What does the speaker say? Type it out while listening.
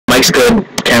Mic's good.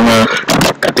 Camera.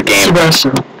 Got the game.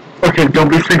 Sebastian. Okay,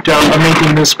 don't be freaked out. I'm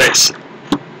making this space.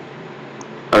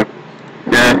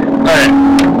 Yeah. Alright.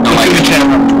 I like the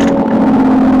camera.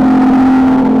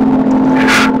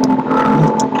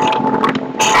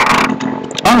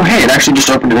 Oh, hey, it actually just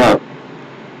opened it up.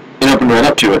 It opened right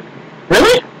up to it.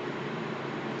 Really?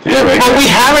 Yeah, right. Well, we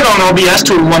have it on OBS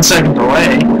to a 1 second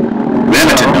delay. We have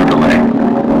it to no delay.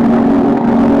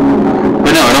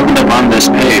 But no, it opened up on this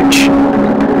page,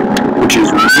 which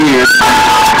is weird.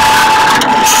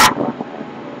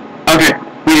 Okay,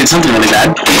 we did something really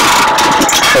bad.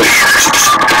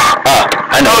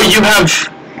 I know. Oh, you have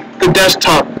the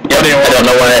desktop. Yep, I don't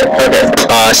know why.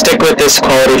 Okay, stick with this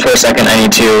quality for a second. I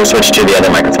need to switch to the other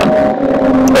microphone.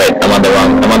 Wait, I'm on the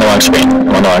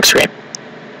wrong screen.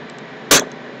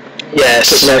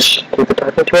 Yes. Let's keep the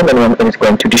talking to him, and one thing is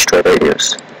going to destroy their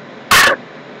ears.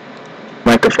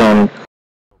 Microphone.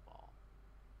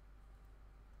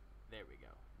 There we go.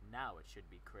 Now it should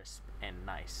be crisp and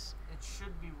nice. It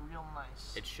should be real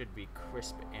nice. It should be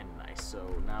crisp and nice. So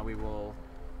now we will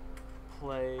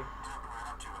play.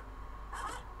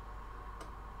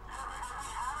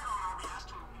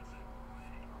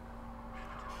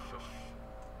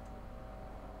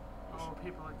 Oh,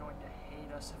 people are going to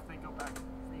hate us if they go back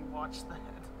and rewatch that.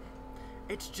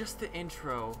 It's just the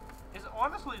intro. It's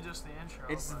honestly just the intro.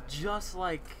 It's just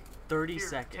like 30 Here,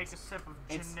 seconds. Take a sip of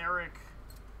generic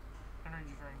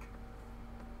energy drink.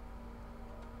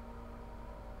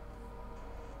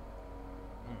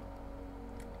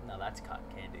 Now that's cotton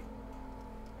candy.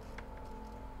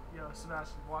 Yo,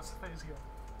 Sebastian, watch the things go.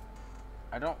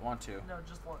 I don't want to. No,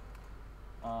 just look.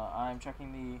 I'm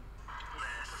checking the.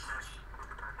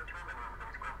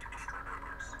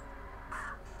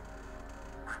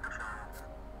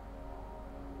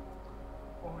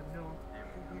 Oh no. There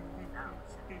we go.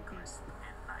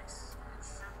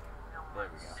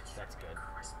 That's good.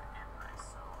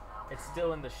 It's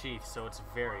still in the sheath, so it's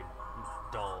very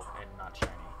dull and not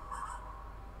shiny.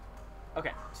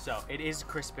 Okay, so it is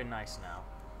crisp and nice now.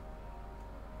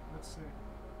 Let's see.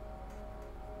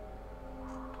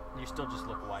 You still just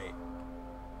look white.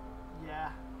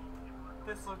 Yeah.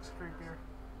 This looks creepier.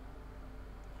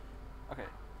 Okay.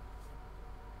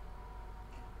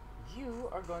 You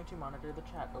are going to monitor the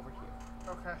chat over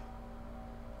here. Okay.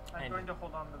 I'm And- going to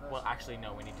hold on to this. Well, actually,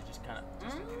 no. We need to just kind of.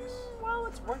 Just in case. Well,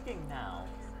 it's working now.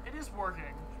 It is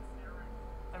working.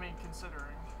 I mean,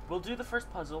 considering. We'll do the first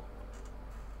puzzle,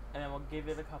 and then we'll give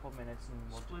it a couple minutes,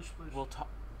 and we'll Sploosh, sploosh. we'll talk.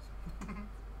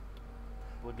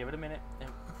 We'll give it a minute, and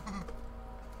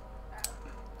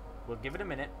we'll give it a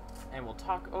minute, and we'll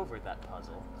talk over that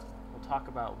puzzle. We'll talk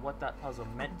about what that puzzle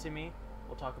meant to me.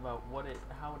 We'll talk about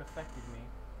how it affected me.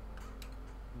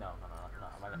 No,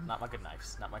 not my good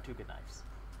knives. Not my two good knives.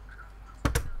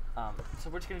 So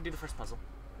we're just gonna do the first puzzle,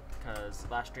 because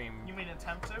last stream. You mean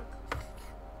attempt to?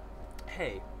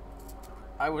 Hey,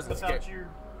 I wasn't Without scared. you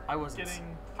I wasn't.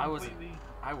 getting I wasn't. completely...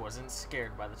 I wasn't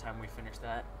scared by the time we finished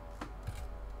that.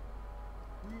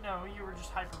 No, you were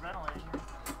just hyperventilating.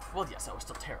 Well, yes, I was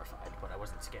still terrified, but I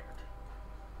wasn't scared.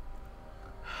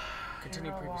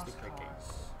 Continue previously played game.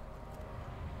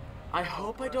 I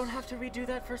hope I don't have to redo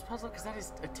that first puzzle, because that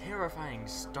is a terrifying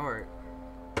start.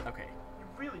 Okay, You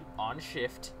really on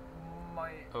shift.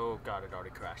 might... Oh god, it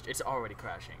already crashed. It's already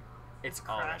crashing. It's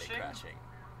already crashing? crashing.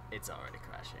 It's already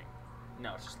crashing.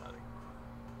 No, it's just loading.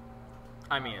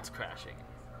 I mean, it's crashing.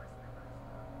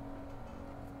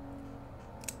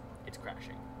 It's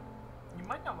crashing. You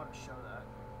might not want to show that.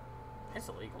 It's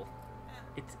illegal.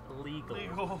 It's legal.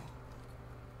 Legal.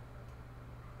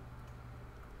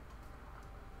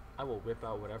 I will whip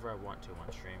out whatever I want to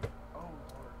on stream. Oh,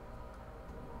 Lord.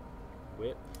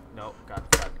 Whip. No.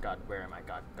 God. Where am I?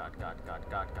 God.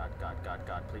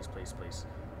 Please.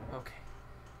 Okay.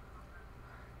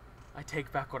 I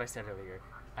take back what I said earlier.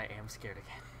 I am scared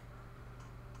again.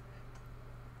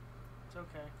 It's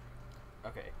okay.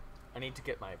 Okay. I need to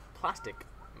get my plastic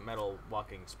metal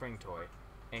walking spring toy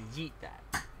and yeet that.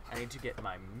 I need to get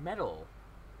my metal.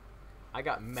 I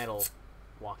got metal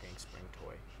walking spring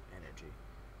toy energy.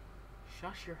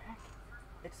 Shush your heck.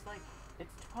 It's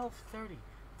 12:30.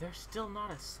 They're still not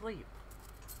asleep.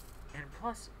 And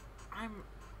plus, I'm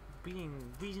being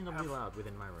reasonably loud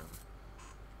within my room.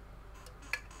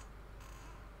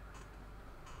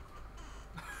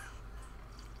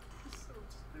 So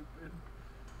stupid.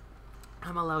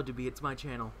 I'm allowed to be. It's my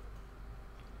channel.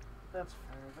 That's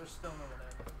fair. There's still no one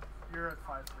in. You're at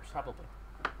 5%.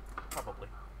 Probably.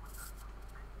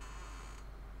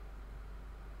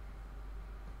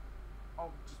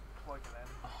 I'll just plug it in.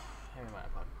 Hand me my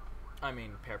iPod. I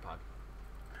mean, PearPod.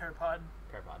 AirPod.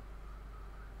 PearPod.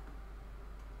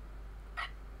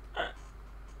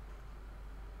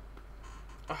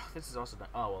 Oh, this is also done.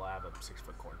 Oh, well, I have a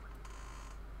 6-foot cord.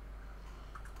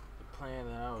 The plan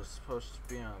that I was supposed to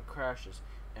be on crashes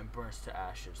and burns to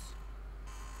ashes.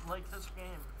 Like this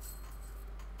game.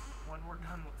 When we're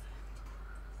done with it.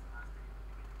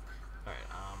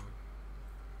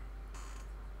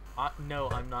 Alright, no,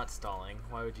 I'm not stalling.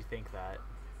 Why would you think that?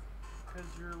 Because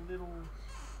you're a little...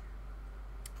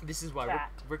 This is why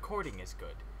cat. recording is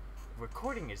good.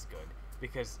 Recording is good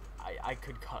because I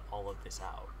could cut all of this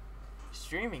out.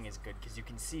 Streaming is good because you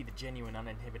can see the genuine,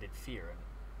 uninhibited fear in it.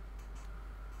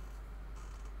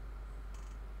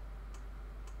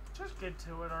 Just get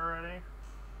to it already.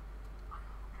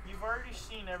 You've already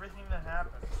seen everything that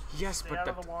happens. Yes, Stay but out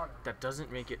of the water. that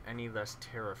doesn't make it any less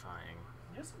terrifying.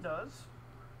 Yes, it does.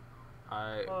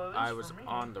 I at least was for me.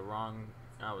 on the wrong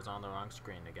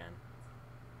screen again.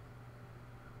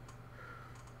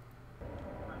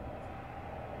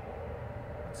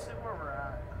 Let's see where we're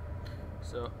at.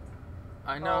 So,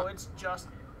 I know. Oh,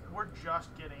 we're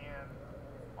just getting in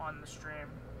on the stream.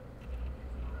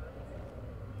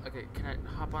 Okay, can I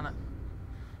hop on it?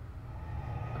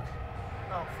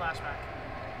 Oh, flashback.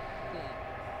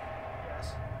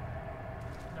 Yes.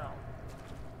 No.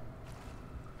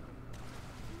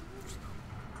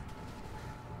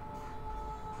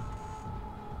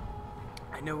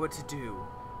 I know what to do,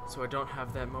 so I don't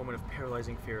have that moment of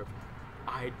paralyzing fear of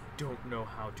I don't know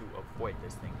how to avoid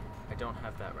this thing. I don't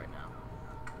have that right now.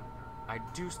 I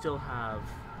do still have...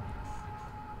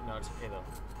 No, it's okay though.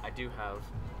 I do have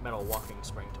metal walking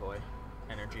spring toy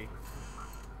energy.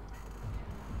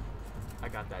 I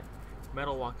got that.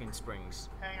 Metal walking springs.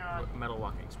 Hang on. Metal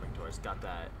walking spring toys. Got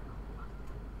that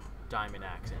diamond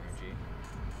axe energy.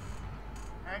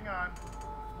 Hang on.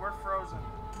 We're frozen.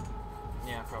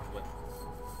 Yeah, probably.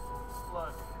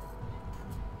 Look.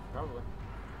 Probably.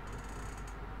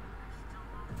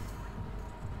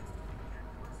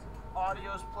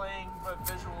 Audio's playing, but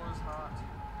visual is not.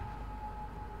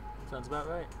 Sounds about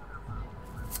right.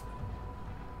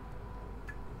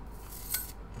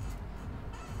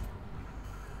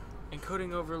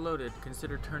 Encoding overloaded.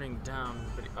 Consider turning down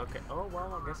video. Okay. Oh,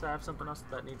 well, I guess I have something else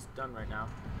that needs done right now.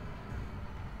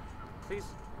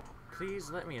 Please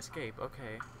let me escape.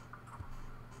 Okay.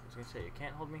 I was gonna say, you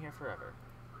can't hold me here forever.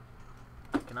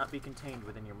 I cannot be contained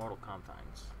within your mortal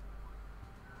confines.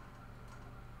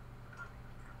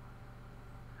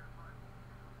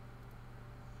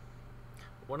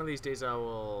 One of these days I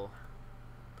will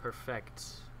perfect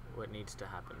what needs to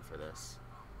happen for this.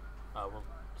 We'll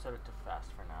set it to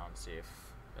fast for now and see if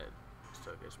it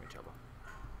still gives me trouble.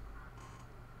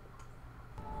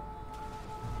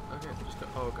 Okay, just go.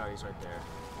 Oh god, he's right there.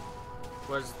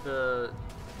 Was the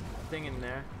thing in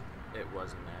there? It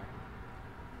was in there.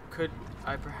 Could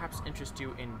I perhaps interest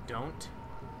you in don't?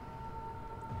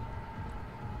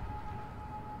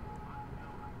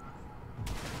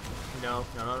 No.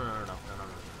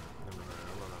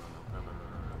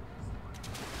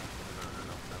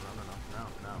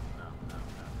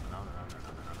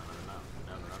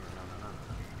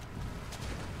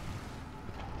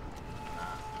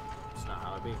 It's not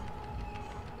how it be.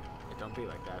 It don't be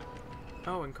like that.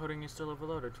 Oh, encoding is still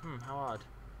overloaded. How odd.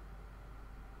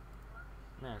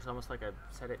 Man, it's almost like I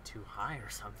set it too high or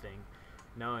something,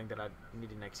 knowing that I'd need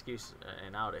an excuse,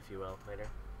 an out, if you will, later.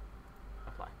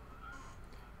 Apply.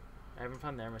 Having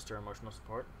fun there, Mr. Emotional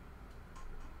Support.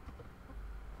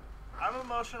 I'm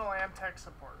emotional and tech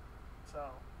support,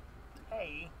 so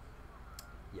hey.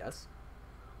 Yes.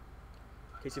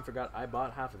 In case you forgot, I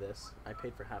bought half of this. I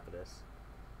paid for half of this.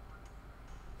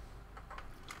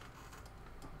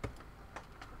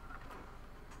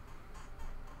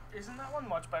 Isn't that one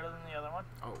much better than the other one?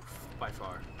 Oh, by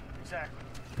far. Exactly.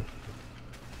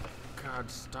 God,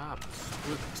 stop.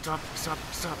 Stop.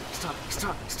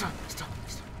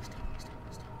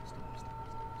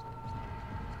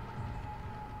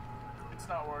 It's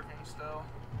not working still.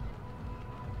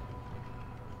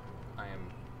 I am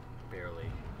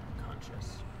barely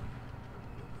conscious.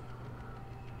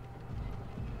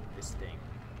 This thing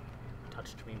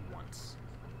touched me once,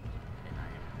 and I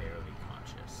am barely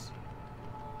conscious.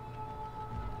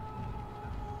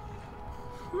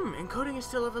 Encoding is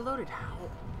still overloaded. How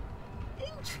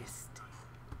interesting.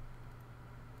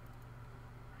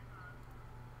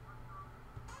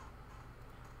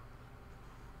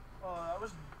 Oh,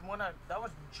 that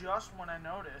was just when I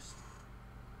noticed.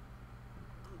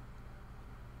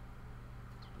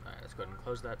 Alright, let's go ahead and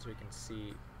close that so we can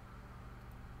see.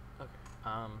 Okay.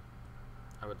 I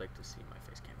would like to see my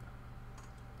face cam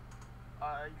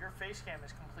now. Your face cam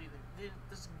is completely...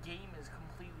 This game is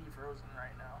completely frozen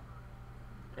right now.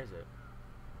 Is it?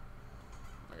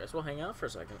 I guess we'll hang out for a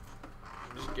second.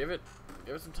 Just give it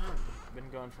Give it some time. Been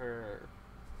going for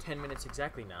 10 minutes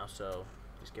exactly now, so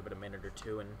just give it a minute or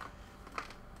two and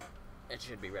it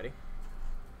should be ready.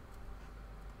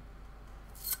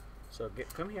 So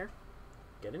come here,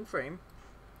 get in frame,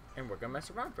 and we're gonna mess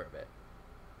around for a bit.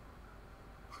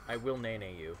 I will nay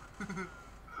you.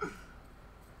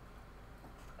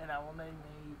 And I will nay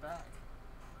you back.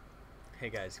 Hey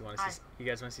guys, you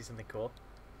guys want to see something cool?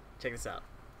 Check this out.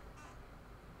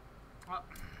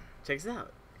 Check this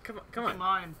out. Come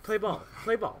on. Play ball.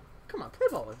 Come on, play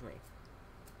ball with me.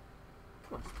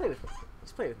 Come on, just play with me.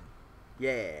 Just play with me.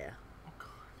 Yeah. Oh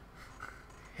god.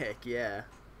 Heck yeah.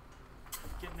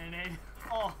 Get nay-nayed.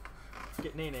 Oh.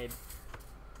 Get nay-nayed.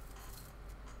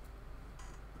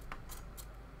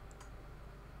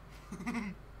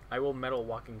 I will metal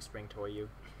walking spring toy you.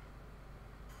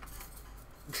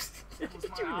 Did I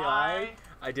get you in the eye?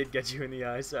 I did get you in the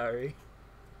eye, sorry.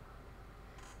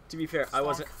 To be fair, I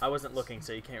wasn't looking,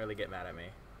 so you can't really get mad at me.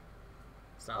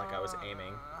 It's not like I was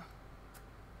aiming.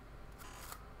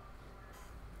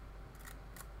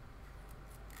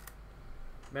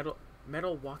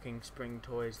 Metal walking spring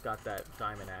toys got that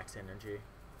Diamond Axe energy.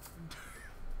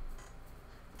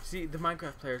 See, the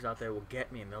Minecraft players out there will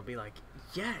get me and they'll be like,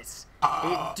 yes,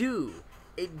 it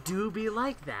do be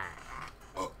like that.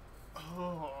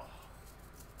 Oh.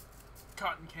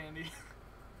 Cotton candy.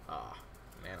 Oh,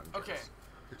 man, I'm jealous. Okay,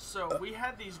 so we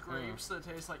had these grapes that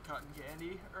taste like cotton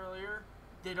candy earlier.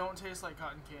 They don't taste like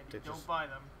cotton candy. Don't buy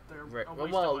them. They're a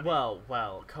waste of money.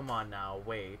 Well, come on now,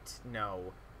 wait,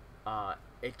 no.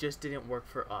 It just didn't work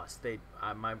for us.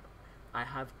 I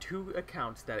have 2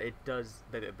 accounts that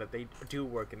they do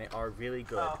work and they are really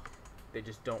good. Oh. They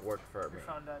just don't work for me.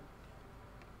 Found dead.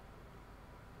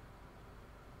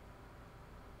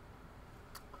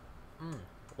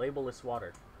 Labelless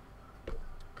water.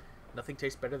 Nothing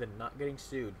tastes better than not getting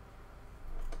sued.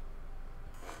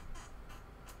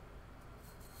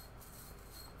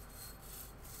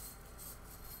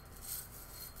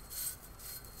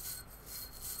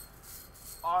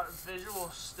 Visual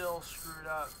still screwed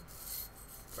up.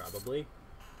 Probably.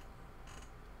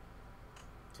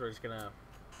 So we're just gonna...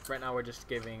 Right now we're just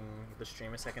giving the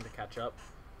stream a second to catch up.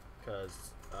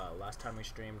 Because last time we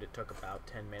streamed it took about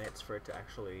 10 minutes for it to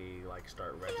actually like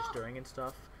start registering and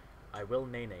stuff. I will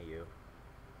nay-nay you.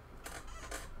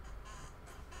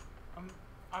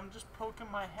 I'm just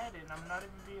poking my head in. I'm not even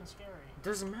being scary.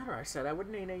 Doesn't matter. I said I would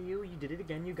nay-nay you. You did it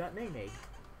again. You got nay-nayed.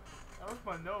 That was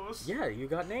my nose. Yeah, you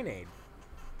got nay-nayed.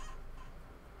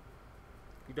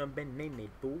 You done been nay-nayed,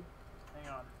 fool.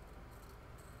 Hang on.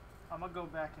 I'm gonna go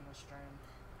back in the stream.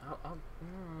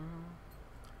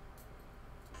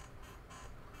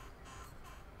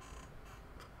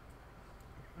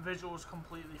 Visual was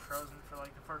completely frozen for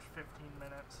like the first 15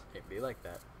 minutes. It'd be like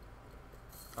that.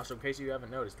 Also, in case you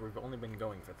haven't noticed, we've only been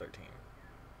going for 13.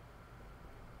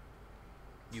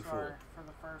 You Sorry, fool. for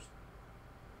the first.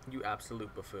 You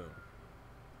absolute buffoon.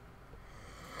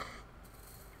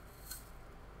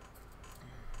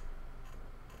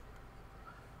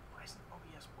 Why isn't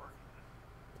OBS working?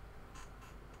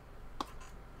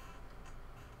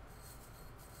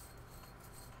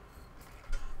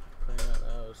 Playing out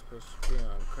that was supposed to be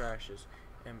on crashes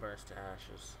and burns to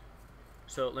ashes.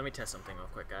 So let me test something real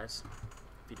quick, guys,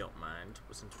 if you don't mind,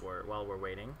 since while we're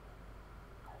waiting.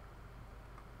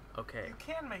 Okay. You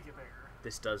can make it bigger.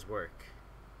 This does work.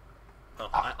 Oh,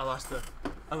 I lost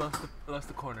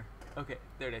the corner. Okay,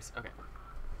 there it is. Okay.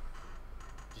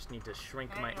 Just need to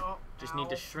shrink need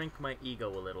to shrink my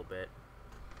ego a little bit.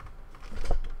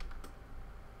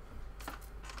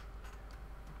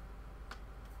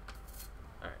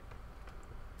 Alright.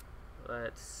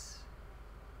 Let's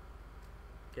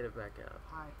get it back out.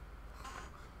 Hi.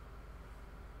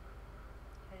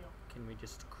 Hey. Can we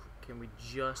just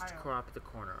crop the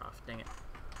corner off? Dang it.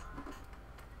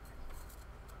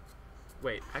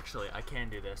 Wait, actually, I can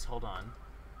do this. Hold on.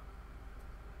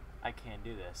 I can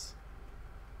do this.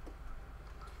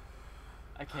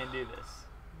 I can do this.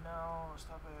 No,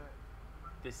 stop it.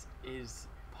 This is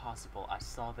possible. I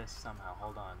saw this somehow.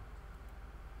 Hold on.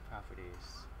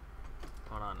 Properties.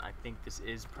 Hold on. I think this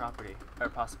is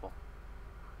possible.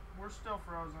 We're still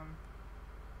frozen.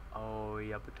 Oh,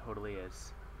 yep, it totally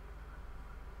is.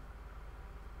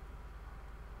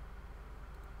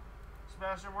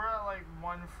 Sebastian, we're at like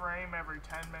 1 frame every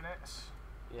 10 minutes.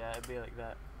 Yeah, it'd be like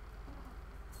that.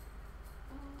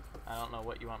 I don't know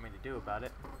what you want me to do about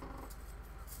it.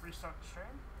 Restart the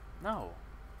stream? No.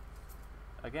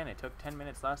 Again, it took 10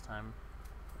 minutes last time.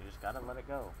 We just gotta let it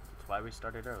go. That's why we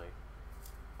started early.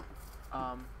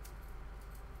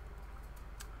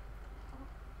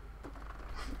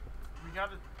 We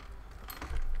gotta...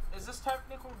 Is this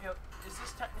technical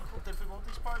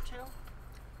difficulties part 2?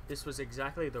 This was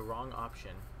exactly the wrong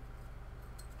option.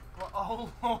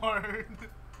 Well, oh lord.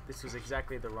 This was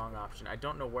exactly the wrong option. I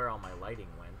don't know where all my lighting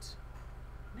went.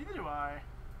 Neither do I.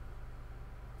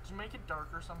 Did you make it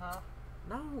darker somehow?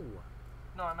 No.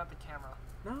 No, I meant the camera.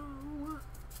 No.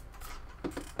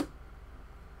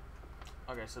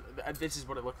 Okay, so this is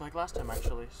what it looked like last time,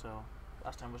 actually. So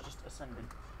last time was just ascended.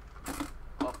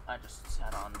 Oh, I just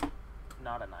sat on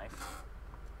not a knife.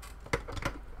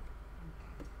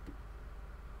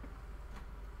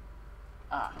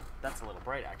 Ah, that's a little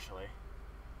bright, actually.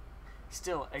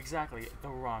 Still, exactly the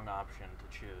wrong option to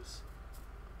choose.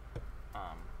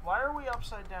 Why are we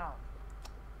upside down?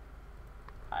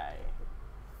 I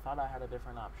thought I had a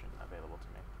different option available to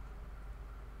me.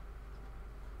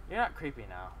 You're not creepy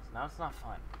now. Now it's not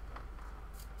fun.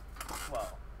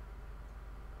 Well.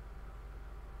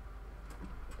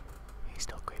 He's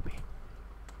still creepy.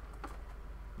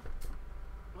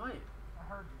 What? I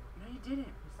heard you. No, you didn't.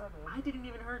 You said it. I didn't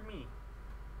even heard me.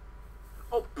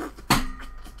 Oh. Good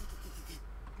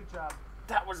job.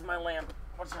 That was my lamp.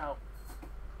 Watch out.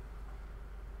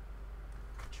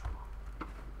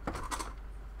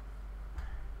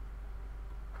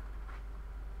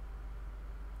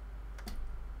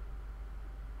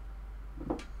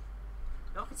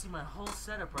 Y'all can see my whole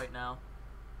setup right now.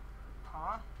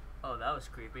 Huh? Oh, that was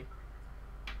creepy.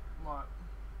 What?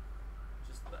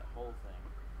 Just that whole thing.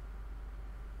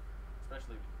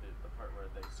 Especially the part where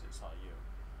they saw you.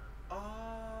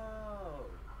 Oh,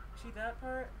 see that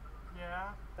part?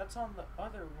 Yeah. That's on the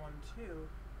other one too.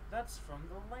 That's from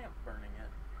the lamp burning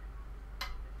it.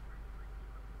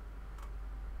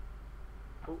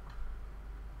 Oh.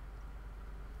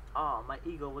 Oh, my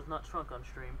ego was not shrunk on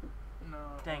stream. No.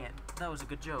 Dang it, that was a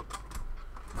good joke.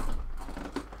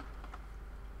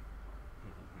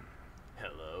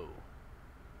 Hello.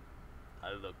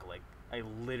 I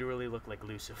literally look like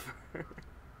Lucifer.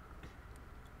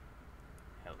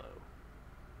 Hello.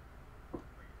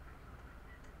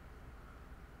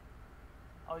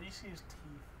 All you see is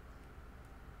teeth.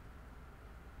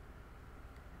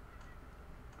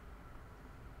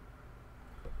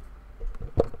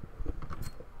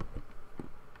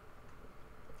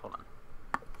 Hold on.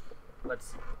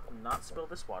 Let's not spill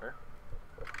this water.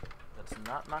 Let's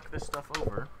not knock this stuff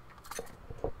over.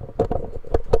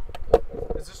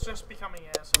 Is this just becoming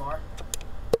ASMR?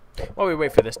 While we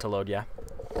wait for this to load, yeah.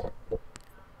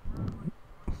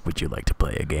 Would you like to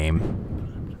play a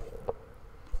game?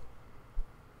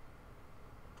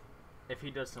 If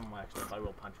he does some whack stuff, I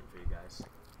will punch him for you guys.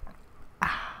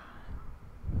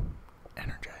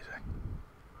 Energizing.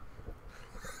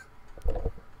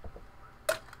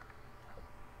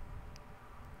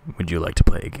 Would you like to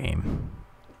play a game?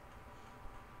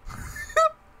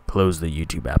 Close the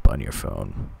YouTube app on your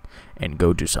phone and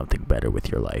go do something better with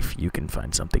your life. You can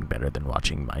find something better than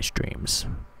watching my streams.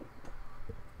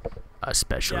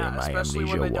 Especially my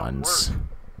Amnesia ones.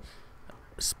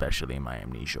 Especially my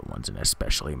Amnesia ones, and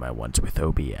especially my ones with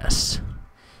OBS.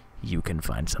 You can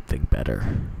find something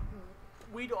better.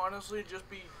 We'd honestly just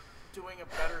be doing a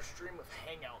better stream with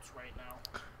Hangouts right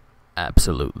now.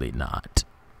 Absolutely not.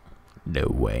 No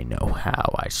way, no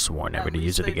how. I swore never to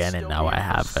use it again, and now I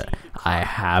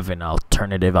have an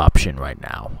alternative option right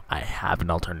now. I have an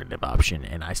alternative option,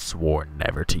 and I swore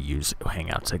never to use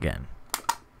Hangouts again.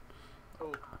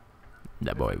 Oh.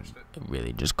 That boy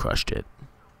really just crushed it.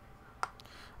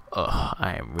 Ugh,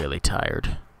 I am really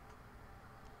tired.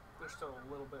 There's still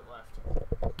a little bit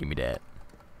left. Give me that.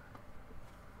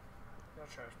 No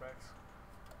trash bags.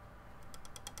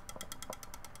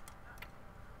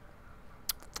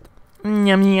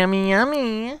 Yummy, yummy,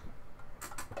 yummy.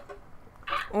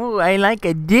 Oh, I like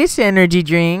this energy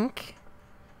drink.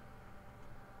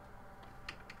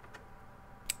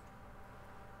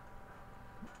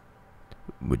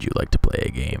 Would you like to play a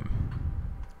game?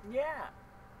 Yeah.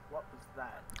 What was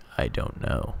that? I don't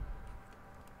know.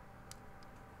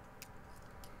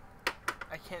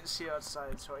 I can't see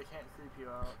outside, so I can't creep you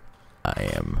out.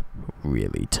 I am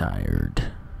really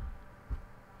tired.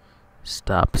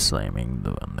 Stop slamming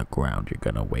on the ground. You're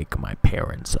gonna wake my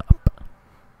parents up.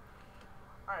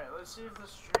 Alright, let's see if the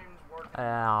stream's working.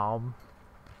 Ow.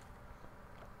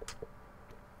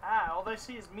 All I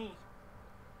see is me.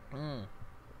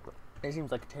 It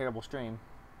seems like a terrible stream.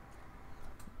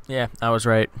 Yeah, I was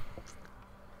right.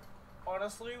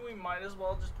 Honestly, we might as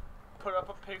well just put up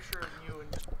a picture of you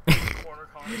and just corner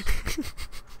cons.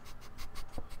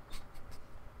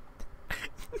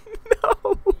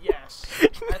 No. Yes.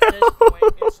 At this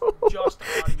point, it's just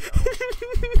audio.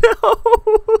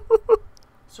 No.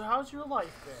 So how's your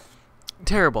life been?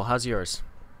 Terrible. How's yours?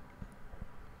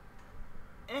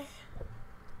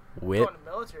 With Going to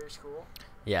military school.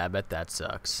 Yeah, I bet that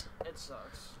sucks. It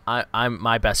sucks. I'm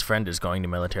my best friend is going to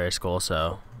military school,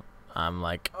 so I'm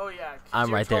like, oh yeah, I'm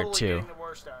you're right totally there too. Getting the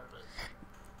worst out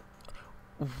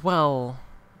of it. Well,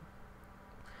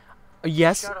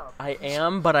 yes, Shut up. I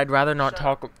am, but I'd rather not Shut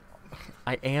talk. up.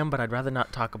 I am, but I'd rather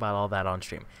not talk about all that on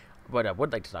stream. What I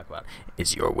would like to talk about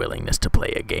is your willingness to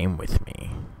play a game with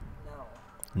me. No.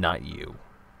 Not you.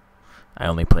 I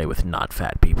only play with not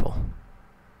fat people.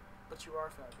 But you are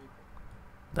fat people.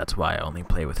 That's why I only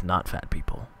play with not fat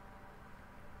people.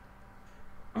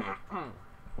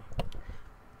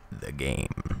 The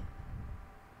game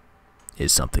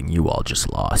is something you all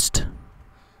just lost.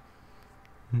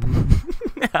 You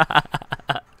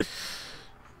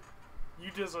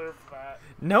deserve that.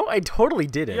 No, I totally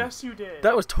didn't. Yes, you did.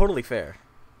 That was totally fair.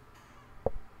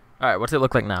 Alright, what's it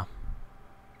look like now?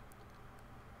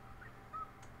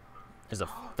 Is the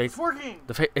face... It's working!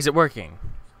 Is it working?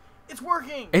 It's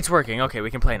working! It's working. Okay, we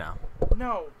can play now.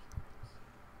 No.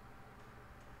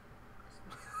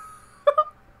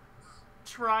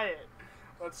 Try it.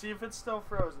 Let's see if it's still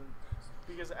frozen.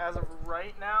 Because as of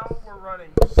right now, we're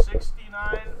running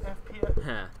 69 FPS.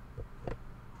 Huh.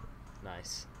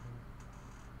 Nice.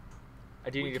 I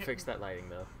do need to fix that lighting,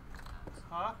 though.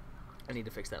 Huh? I need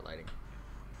to fix that lighting.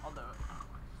 I'll do it.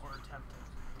 Or attempt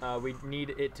it. We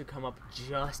need it to come up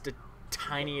just a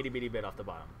tiny itty bitty bit off the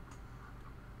bottom.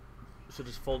 So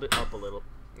just fold it up a little.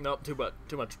 Nope, too much.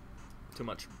 Too much. Too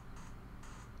much.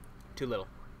 Too little.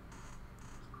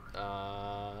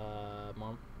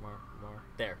 More.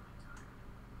 There.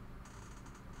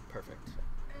 Perfect.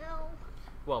 Ow.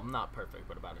 Well, not perfect,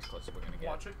 but about as close as we're gonna get.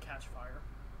 Watch it catch fire.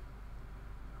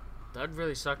 That'd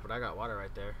really suck, but I got water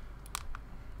right there.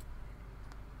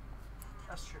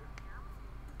 That's true.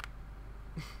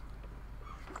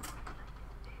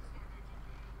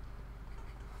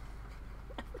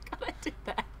 I forgot I did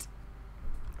that.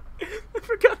 I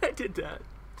forgot I did that.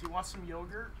 Do you want some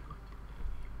yogurt?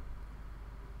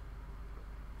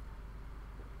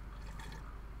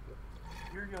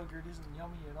 Your yogurt isn't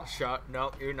yummy at all. Shut.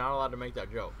 No, you're not allowed to make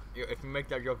that joke. If you make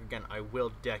that joke again, I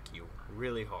will deck you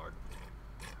really hard.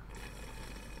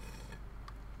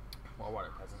 More water,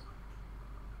 peasant.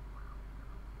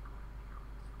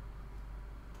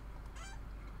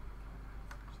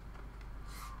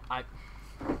 I'm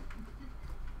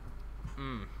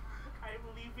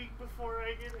leaving before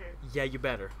I get it. Yeah, you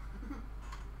better.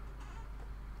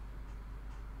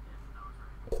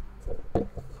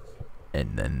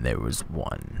 And then there was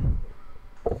one.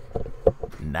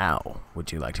 Now,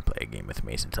 would you like to play a game with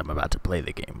me? Since I'm about to play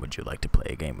the game, would you like to play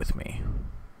a game with me?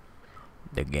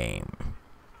 The game.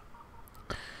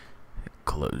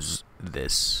 Close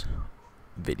this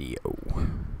video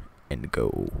and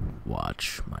go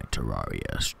watch my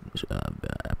Terraria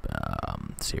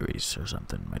series or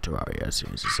something. My Terraria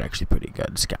series is actually pretty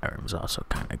good. Skyrim's also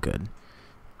kind of good.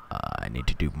 I need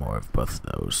to do more of both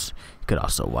of those. You could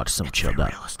also watch some chilled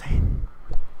out. Real estate.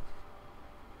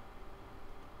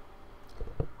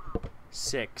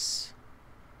 6.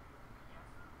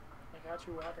 I got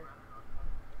you water.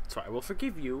 So I will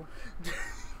forgive you.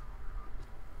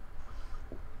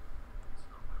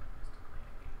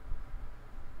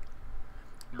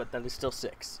 But that is still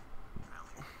 6.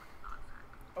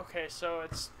 Okay, so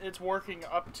it's working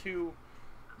up to.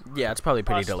 Yeah, it's probably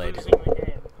pretty us delayed. losing the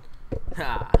game.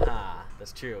 Ha ha,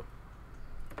 that's true.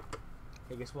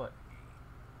 Hey, guess what?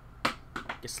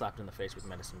 Get slapped in the face with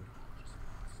medicine.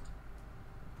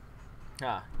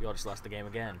 Ah, you all just lost the game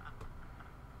again.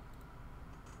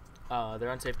 They're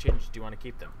unsafe changes. Do you want to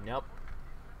keep them? Nope.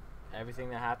 Everything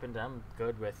that happened, I'm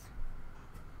good with.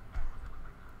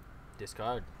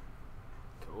 Discard.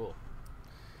 Cool.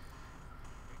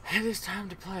 It is time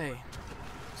to play.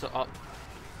 So,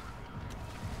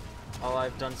 all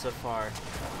I've done so far.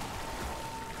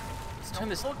 Let's turn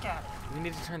this. Look at it. We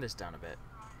need to turn this down a bit.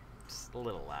 It's a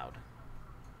little loud.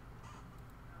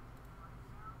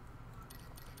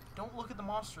 Don't look at the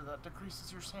monster. That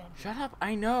decreases your sanity. Shut up!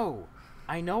 I know.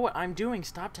 I know what I'm doing.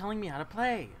 Stop telling me how to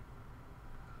play.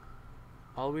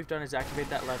 All we've done is activate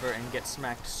that lever and get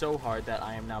smacked so hard that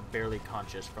I am now barely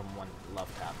conscious from one love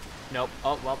tap. Nope.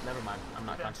 Oh, well, never mind. I'm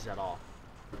not conscious at all.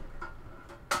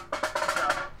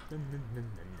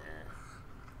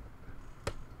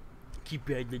 Keep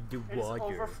it in the water.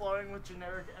 It's overflowing with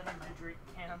generic energy drink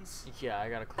cans. Yeah, I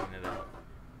gotta clean it out.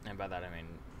 And by that I mean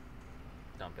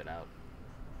dump it out.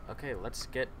 Okay, let's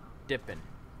get dipping.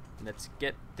 Let's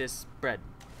get this bread.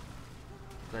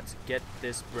 Let's get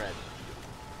this bread.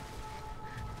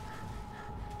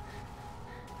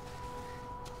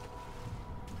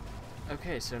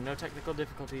 Okay, so no technical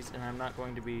difficulties, and I'm not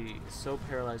going to be so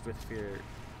paralyzed with fear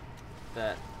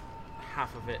that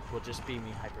half of it will just be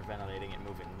me hyperventilating and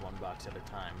moving one box at a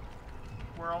time.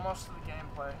 We're almost to the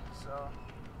gameplay, so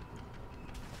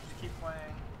just keep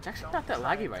playing. It's actually not that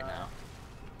laggy right now.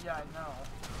 Yeah, I know.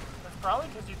 It's probably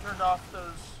because you turned off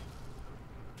those...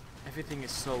 Everything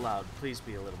is so loud. Please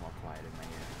be a little more quiet in my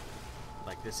ear.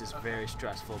 Like, this is very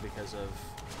stressful because of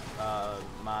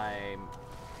my...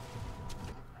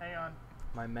 Hang on.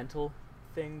 My mental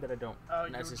thing that I don't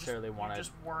necessarily want to... You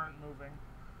just weren't moving.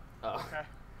 Oh. Okay.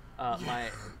 My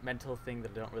mental thing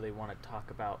that I don't really want to talk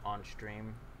about on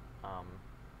stream.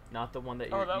 Not the one that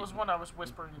you... Oh, that was one I was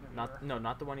whispering in your ear. No,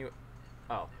 not the one you...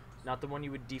 Oh. Not the one you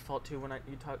would default to when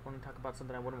you talk about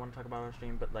something I wouldn't want to talk about on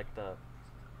stream, but like the...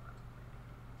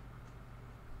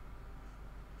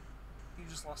 You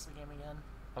just lost the game again.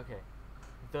 Okay.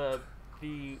 The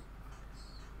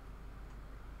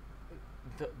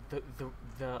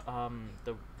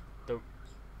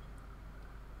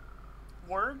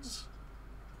words?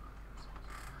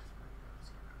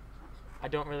 I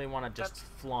don't really want to just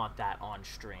flaunt that on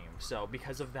stream. So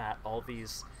because of that, all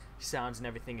these sounds and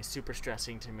everything is super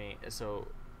stressing to me. So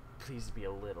please be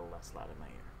a little less loud in my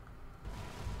ear.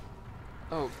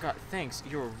 Oh god, thanks.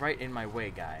 You're right in my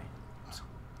way, guy.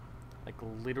 Like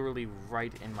literally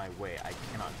right in my way. I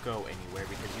cannot go anywhere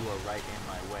because you are right in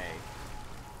my way.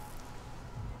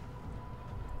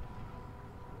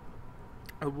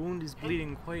 A wound is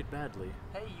bleeding quite badly.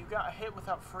 Hey, you got hit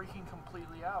without freaking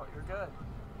completely out. You're good.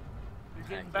 You're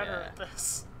getting better at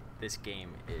this. This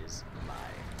game is my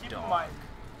Keep dog. in mind,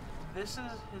 this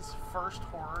is his first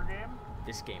horror game.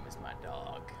 This game is my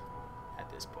dog at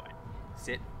this point.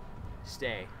 Sit,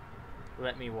 stay,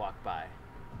 let me walk by.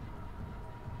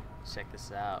 Check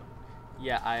this out.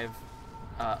 Yeah,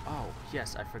 oh,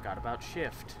 yes, I forgot about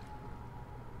Shift.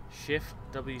 Shift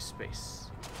W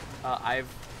space.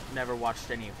 I've never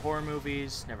watched any horror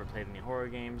movies, never played any horror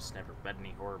games, never read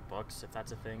any horror books, if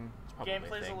that's a thing. It's probably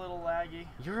Gameplay's a thing. a little laggy.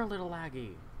 You're a little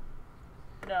laggy.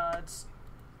 No, it's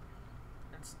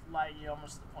laggy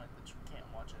almost to the point that you can't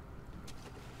watch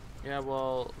it. Yeah,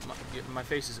 well, my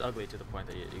face is ugly to the point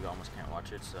that you almost can't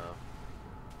watch it, so...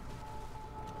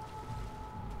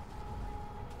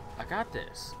 I got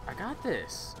this. I got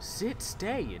this. Sit,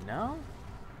 stay, you know?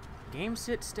 Game,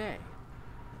 sit, stay.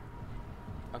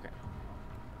 Okay.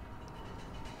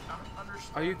 I don't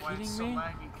understand Are you why kidding it's so me?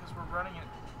 laggy, because we're running it,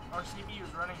 our CPU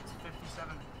is running at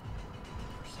 57%.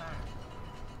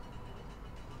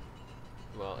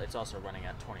 Well, it's also running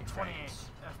at 20 28 frames.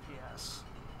 FPS.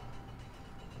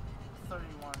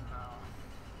 31 now.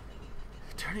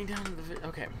 Turning down the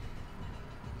okay.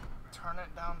 Turn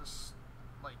it down to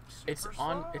like super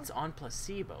slow? It's on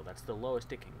placebo. That's the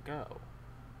lowest it can go.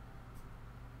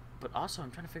 But also, I'm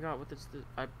trying to figure out what this.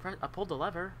 I pulled the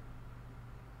lever.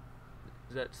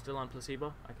 Is that still on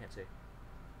placebo? I can't see.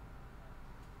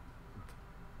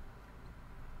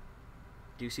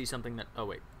 Do you see something that? Oh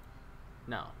wait,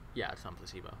 no. Yeah, it's on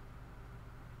placebo.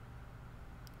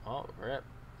 Oh, rip.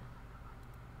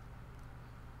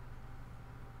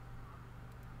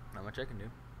 Not much I can do.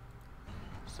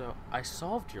 So, I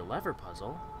solved your lever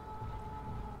puzzle,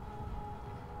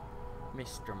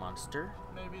 Mr. Monster.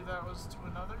 Maybe that was to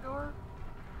another door?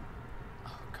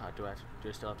 Oh god, do I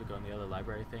still have to go in the other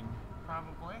library thing?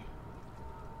 Probably.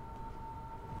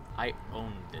 I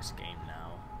own this game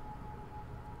now.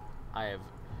 I have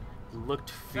looked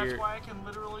fear... That's why I can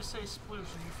literally say sploosh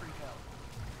and you freak out.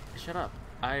 Shut up.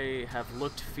 I have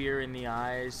looked fear in the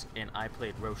eyes, and I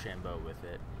played Rochambeau with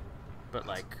it. But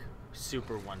like,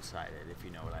 super one-sided, if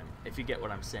you know what if you get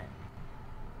what I'm saying.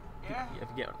 Yeah? If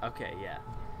you get, okay, yeah.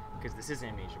 Because this is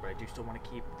Amnesia, but I do still want to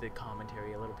keep the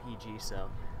commentary a little PG, so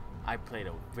I played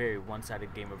a very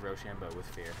one-sided game of Rochambeau with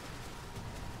fear.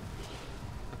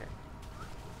 Okay.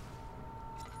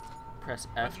 Press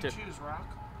F to... What'd you choose,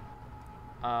 Rock?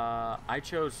 I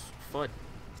chose foot.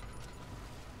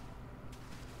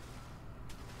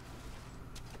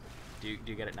 Do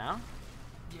you get it now?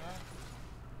 Yeah.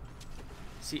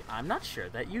 See, I'm not sure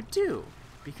that you do,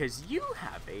 because you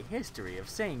have a history of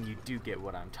saying you do get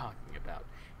what I'm talking about,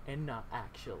 and not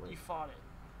actually. You fought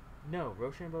it. No,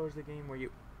 Rochambeau is the game where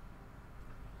you...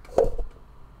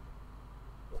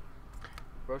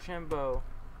 Rochambeau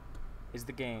is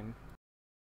the game...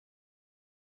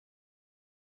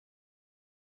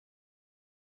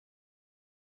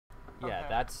 Yeah,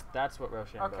 Okay. that's what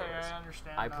Rochambeau Okay, is. I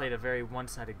understand I now. played a very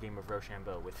one-sided game of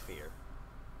Rochambeau with fear.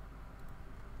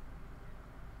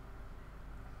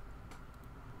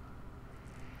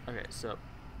 Okay, so...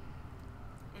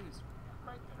 It is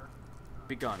right there.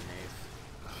 Be gone, knave.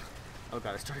 Oh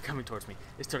god, it started coming towards me.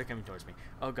 It started coming towards me.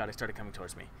 Oh god, it started coming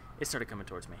towards me. It started coming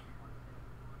towards me.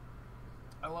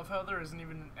 I love how there isn't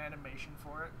even an animation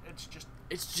for it. It's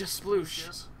just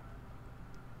sploosh.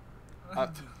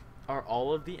 Are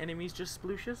all of the enemies just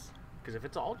splooshes? Because if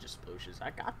it's all just splooshes,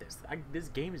 I got this. This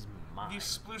game is mine.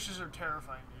 These splooshes are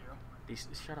terrifying to you.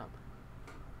 Shut up.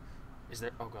 Is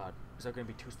there? Oh god, is there gonna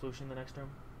be 2 sploosh in the next room?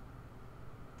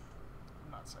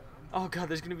 I'm not saying. Oh god,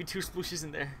 there's gonna be 2 splooshes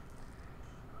in there.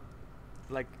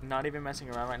 Like, not even messing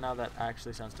around right now. That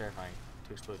actually sounds terrifying.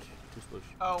 2 sploosh.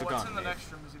 Oh, They're what's gone, in the Dave.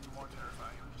 next room is even more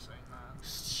terrifying. I'm just saying that.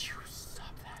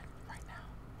 Stop that right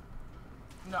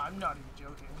now. No, I'm not even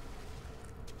joking.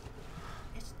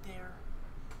 It's there.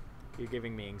 You're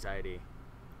giving me anxiety.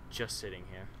 Just sitting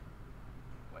here.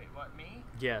 Wait, what? Me?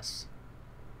 Yes.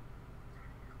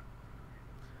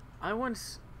 I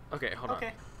once. Okay, hold on.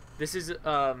 This is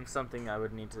something I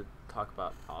would need to talk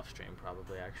about off stream,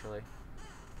 probably actually.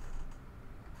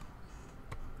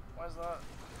 Why is that?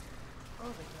 Oh,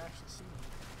 they can actually see me.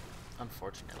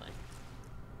 Unfortunately.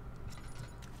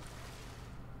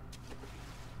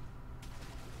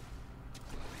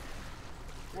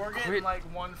 We're getting like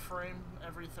 1 frame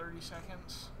every 30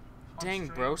 seconds. Dang,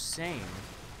 stream. bro, same.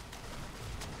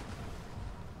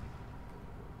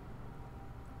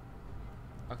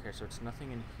 Okay, so it's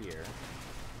nothing in here.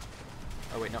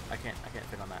 Oh wait, no, I can't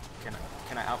fit on that.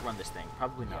 Can I outrun this thing?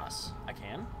 Probably not. Yes. I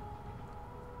can?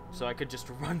 So I could just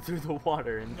run through the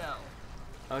water and... No.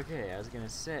 Okay, I was gonna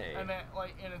say... I meant,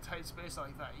 like, in a tight space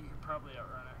like that, you could probably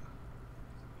outrun it.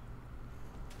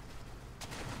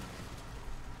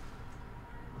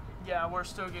 Yeah, we're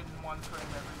still getting 1 frame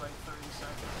every, like, 30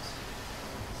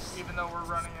 seconds. Even though we're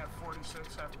running at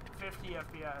 50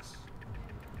 FPS.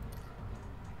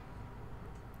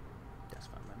 That's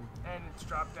fine, man. And it's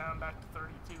dropped down back to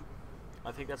 32.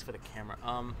 I think that's for the camera.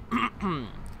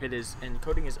 It is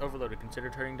encoding is overloaded. Consider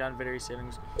turning down video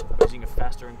settings using a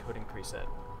faster encoding preset.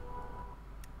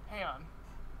 Hang on,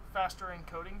 faster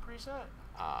encoding preset?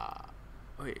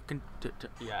 Wait,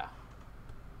 yeah.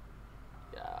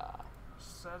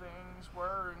 Settings.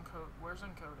 Where's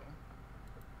encoding?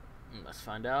 Let's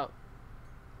find out.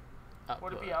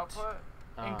 Would it be output?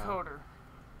 Encoder.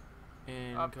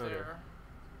 Up there.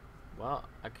 Well,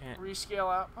 I can't.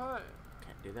 Rescale output.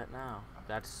 Can't do that now.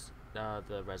 That's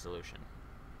the resolution.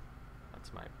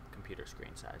 That's my computer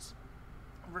screen size.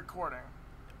 Recording.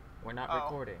 We're not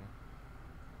recording.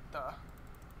 The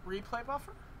replay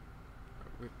buffer?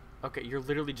 Okay, you're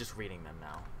literally just reading them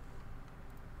now.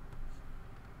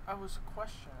 I was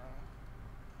questioning.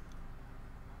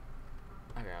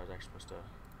 Okay, I was actually supposed to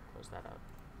close that out.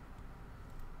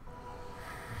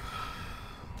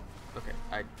 Okay,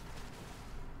 I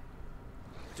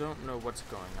don't know what's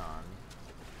going on.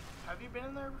 Have you been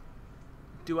in there?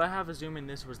 Do I have a zoom in?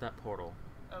 This was that portal.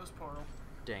 That was Portal.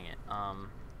 Dang it.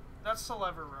 That's the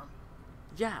lever room.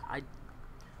 Yeah,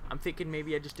 I'm thinking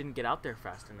maybe I just didn't get out there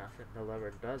fast enough and the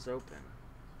lever does open.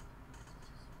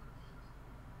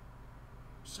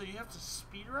 So you have to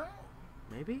speedrun it?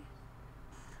 Maybe?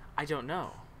 I don't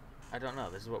know.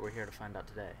 This is what we're here to find out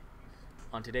today.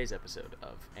 On today's episode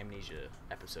of Amnesia,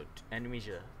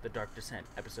 Amnesia, The Dark Descent,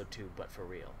 episode 2, but for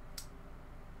real.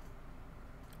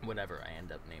 Whatever I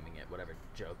end up naming it, whatever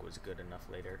joke was good enough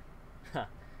later. I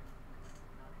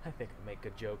think I make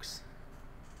good jokes.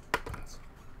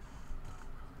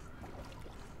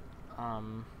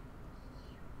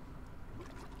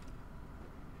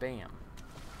 Bam.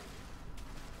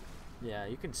 Yeah,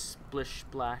 you can splish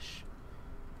splash,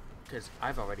 because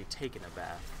I've already taken a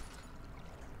bath.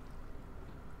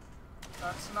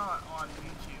 That's not on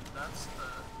YouTube. That's the...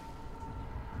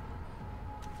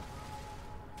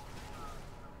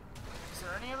 Is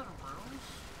there any other rooms?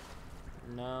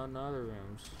 No, no other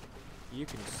rooms. You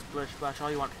can splish splash all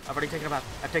you want. I've already taken a bath.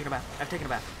 I've taken a bath. I've taken a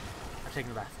bath. I've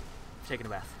taken a bath. I've taken a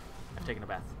bath. I've taken a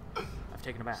bath. I've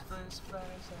taken a bath.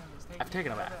 I've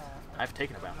taken a bath. I've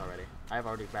taken a bath already. I've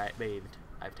already bathed.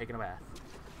 I've taken a bath.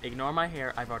 Ignore my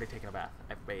hair. I've already taken a bath.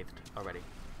 I've bathed already.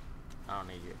 I don't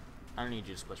need you. I don't need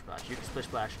you to splish splash. You can splish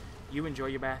splash. You enjoy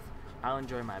your bath. I'll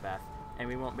enjoy my bath, and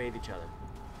we won't bathe each other.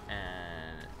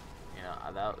 And you know,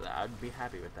 I'd be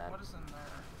happy with that. What is in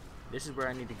there? This is where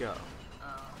I need to go.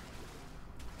 Oh.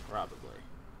 Probably.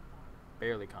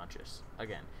 Barely conscious.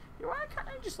 Again. You wanna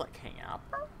kinda just like hang out,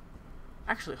 bro?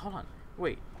 Actually, hold on.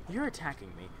 Wait, you're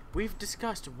attacking me. We've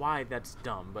discussed why that's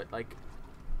dumb, but like,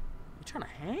 you trying to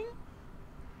hang?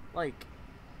 Like,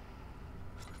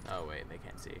 oh wait, they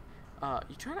can't see.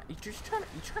 You trying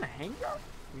to hang, bro?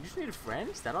 You just need a friend?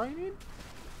 Is that all you need?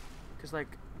 Cause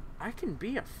like, I can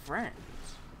be a friend.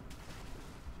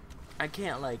 I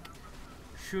can't like,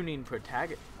 Shunin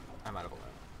protagonist. I'm out of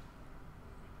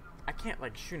I can't,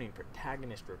 like, shooting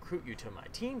protagonist recruit you to my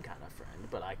team kind of friend,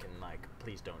 but I can, like,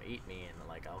 please don't eat me, and,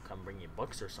 like, I'll come bring you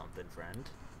books or something, friend.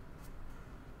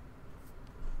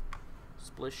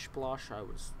 Splish splosh, I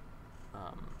was,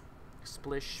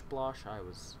 splish splosh, I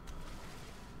was,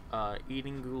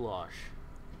 eating goulash.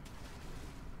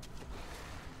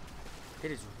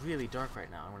 It is really dark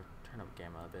right now. I want to turn up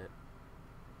gamma a bit.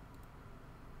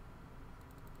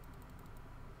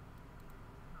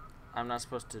 I'm not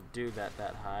supposed to do that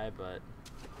high, but...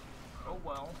 Oh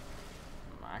well.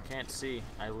 I can't see.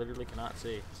 I literally cannot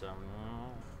see, so...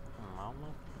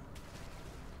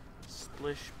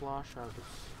 Splish splosh, I was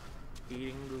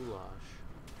eating goulash.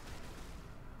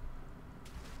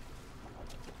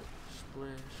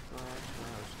 Splish splosh,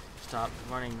 I was... Stop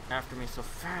running after me so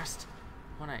fast!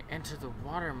 When I enter the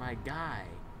water, my guy,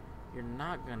 you're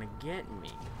not gonna get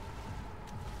me.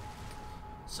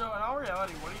 So, in all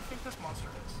reality, what do you think this monster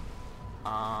is?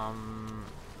 I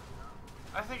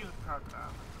think it's a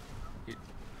crocodile.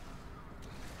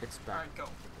 It's back. Alright, go.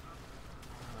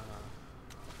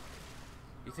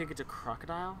 You think it's a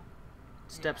crocodile?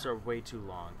 Steps are way too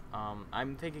long.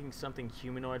 I'm thinking something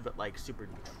humanoid, but like super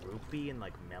droopy and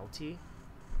like melty.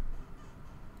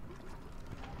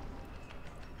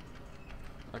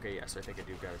 Okay, yes, I think I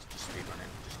do, guys. Just speed run it.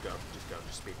 Just go,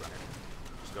 just speed run it.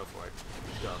 Just go for it.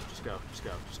 Just go, just go, just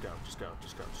go, just go, just go,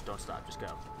 just go. Just don't stop, just go.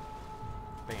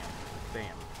 Bam,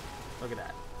 bam. Look at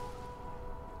that.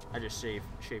 I just shaved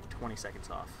 20 seconds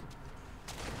off.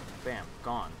 Bam,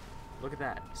 gone. Look at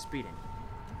that, speeding.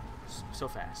 So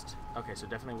fast. Okay, so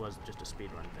definitely was just a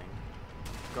speed run thing.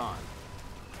 Gone.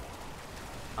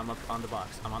 I'm up on the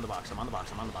box. I'm on the box. I'm on the box.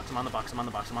 I'm on the box. I'm on the box. I'm on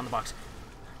the box. I'm on the box.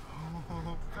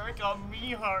 That got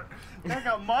me heart. That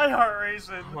got my heart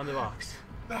racing. I'm on the box.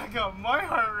 That got my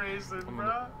heart racing,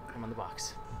 bro. I'm on the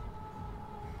box.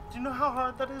 Do you know how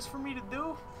hard that is for me to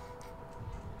do?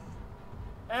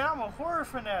 And I'm a horror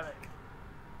fanatic.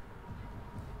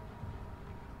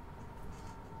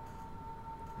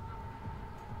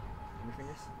 Any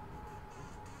fingers?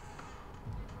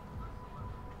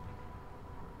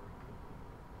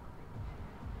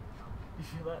 You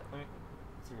feel that? Let me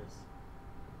see this.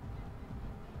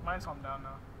 Mine's calmed down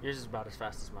now. Yours is about as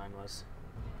fast as mine was.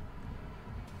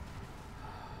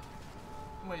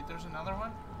 Wait, there's another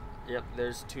one? Yep,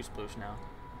 there's 2 sploosh now.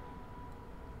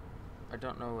 I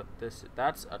don't know what this is.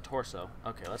 That's a torso.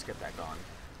 Okay, let's get that going.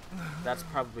 That's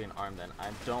probably an arm then. I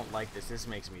don't like this. This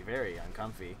makes me very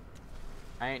uncomfy.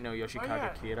 I ain't no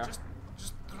Yoshikage Kira.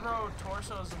 Just throw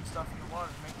torsos and stuff in the water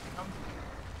to make it comfy.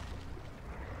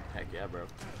 Heck yeah, bro.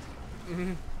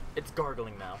 It's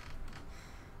gargling now.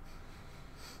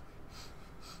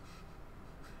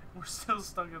 We're still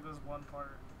stuck at this one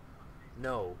part.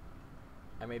 No.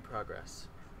 I made progress.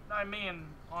 I mean,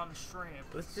 on stream.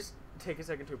 Let's just take a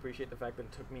second to appreciate the fact that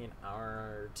it took me an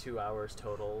hour, 2 hours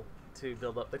total to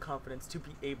build up the confidence to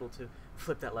be able to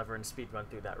flip that lever and speed run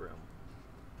through that room.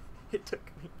 It took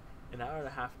me an hour and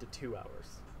a half to 2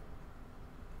 hours.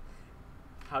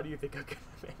 How do you think I'm gonna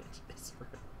manage this room?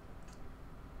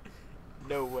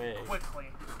 No way.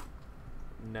 Quickly.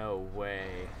 No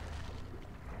way.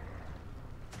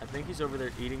 I think he's over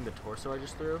there eating the torso I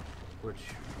just threw, which,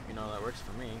 you know, that works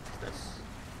for me. That's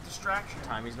distraction.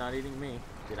 Time he's not eating me.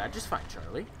 Did I just find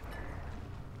Charlie?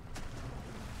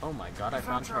 Oh my god, I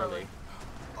found Charlie.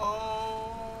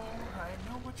 Oh, I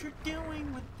know what you're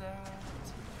doing with that.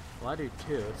 Well, I do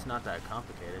too. It's not that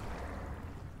complicated.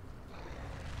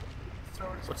 Throw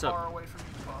it as What's far up? away from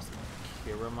you as possible.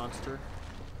 Kira monster.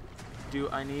 Do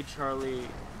I need Charlie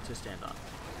to stand on?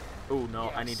 Oh no,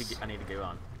 yes. I need to get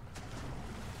on.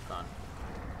 Gone.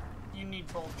 You need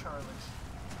both Charlies.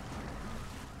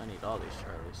 I need all these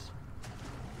Charlies.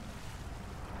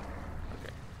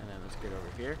 Okay, and then let's get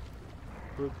over here.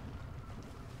 Boop.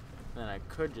 Then I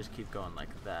could just keep going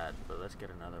like that, but let's get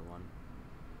another one.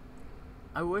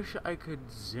 I wish I could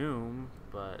zoom,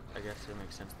 but I guess it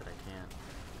makes sense that I can't.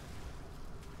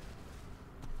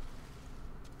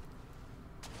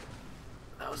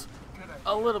 That was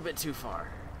a little bit too far.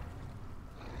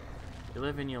 You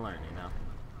live and you learn, you know?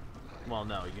 Well,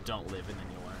 no, you don't live and then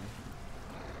you learn.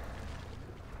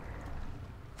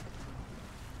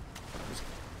 Just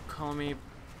call me...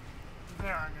 They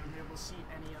aren't going to be able to see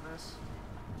any of this.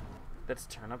 Let's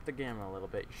turn up the gamma a little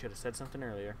bit. You should have said something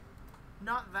earlier.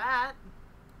 Not that.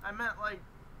 I meant, like,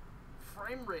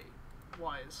 frame rate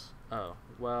wise. Oh,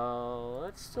 well,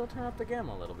 let's still turn up the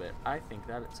gamma a little bit. I think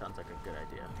that it sounds like a good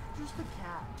idea. Just a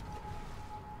cat.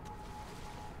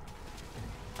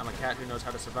 I'm a cat who knows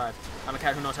how to survive. I'm a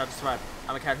cat who knows how to survive.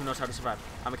 I'm a cat who knows how to survive.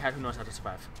 I'm a cat who knows how to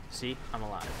survive. See? I'm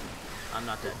alive. I'm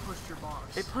not dead. It pushed your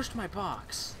box. It pushed my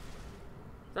box.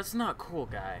 That's not cool,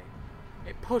 guy.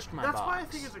 It pushed my box. That's why I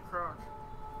think it's a crock.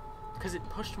 Because it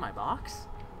pushed my box?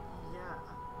 Yeah.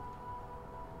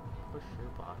 Push your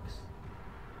box.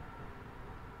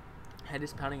 Head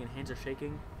is pounding and hands are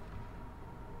shaking.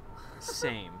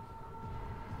 Same.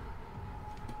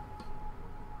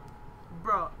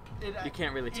 Bro, you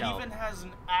can't really tell. It even has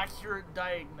an accurate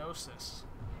diagnosis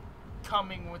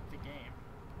coming with the game.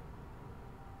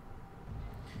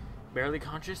 Barely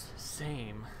conscious?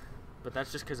 Same. But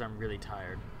that's just because I'm really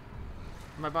tired.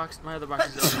 My other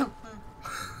box is open.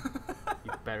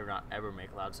 You better not ever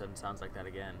make loud sudden sounds like that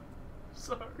again.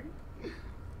 Sorry.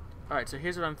 Alright, so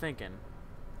here's what I'm thinking.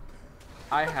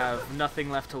 I have nothing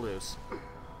left to lose.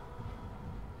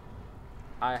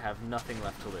 I have nothing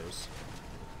left to lose.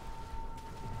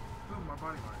 Ooh, my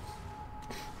body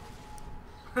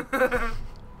marks.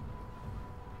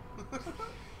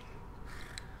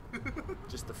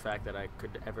 Just the fact that I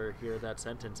could ever hear that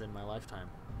sentence in my lifetime.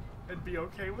 And be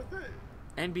okay with it?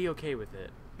 And be okay with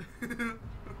it.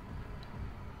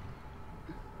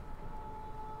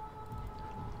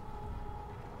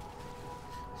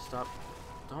 Stop.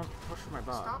 Don't push my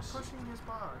box. Stop pushing his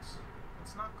box.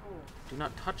 It's not cool. Do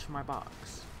not touch my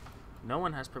box. No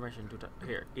one has permission to touch.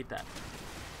 Here, eat that.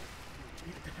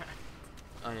 Eat that.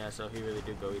 Oh yeah, so he really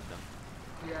did go eat them.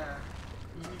 Yeah.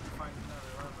 You need to find another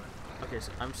lever. Okay,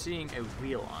 so I'm seeing a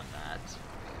wheel on that.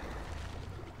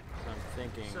 So I'm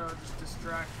thinking... So just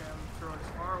distract him, throw it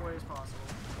as far away as possible.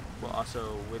 Well,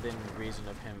 also within reason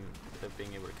of him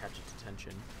being able to catch its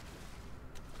attention.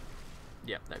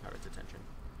 Yep, that got its attention.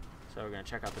 So we're going to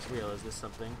check out this wheel. Is this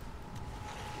something?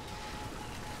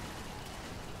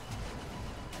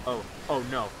 Oh, oh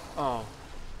no. Oh.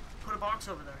 Put a box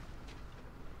over there.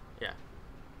 Yeah.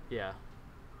 Yeah.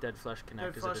 Dead flesh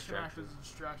connect is a distraction. Dead flesh connect is a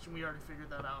distraction. We already figured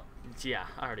that out. Yeah,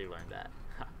 I already learned that.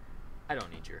 I don't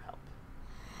need your help.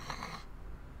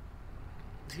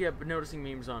 Yeah, but noticing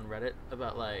memes on Reddit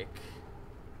about like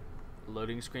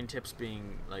loading screen tips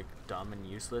being like dumb and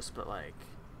useless, but like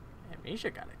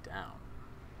Amnesia got it down.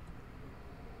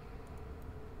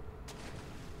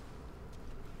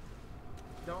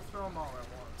 Don't throw them all at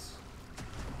once.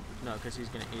 No, because he's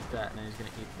gonna eat that, and then he's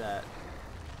gonna eat that,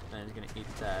 and then he's gonna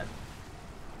eat that.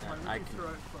 And I can throw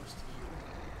it close to you.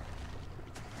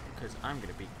 Because I'm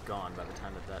gonna be gone by the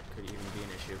time that could even be an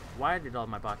issue. Why did all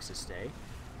my boxes stay?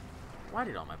 Why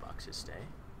did all my boxes stay?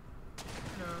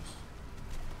 Who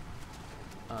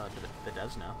knows? The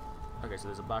devs know. Okay, so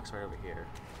there's a box right over here.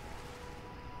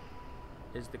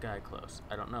 Is the guy close?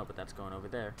 I don't know, but that's going over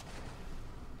there.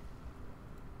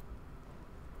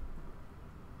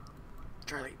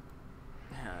 Charlie.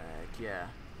 Heck yeah.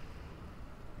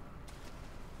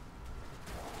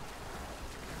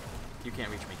 You can't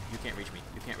reach me. You can't reach me.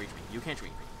 You can't reach me. You can't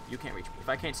reach me. You can't reach me. If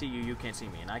I can't see you, you can't see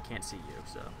me, and I can't see you,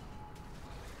 so...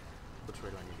 Which way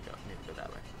do I need to go? I need to go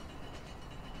that way.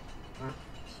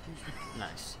 Excuse me.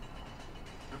 Nice.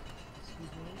 Excuse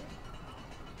me.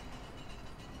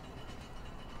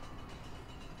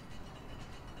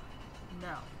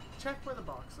 Now, check where the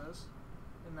box is.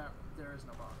 And that there is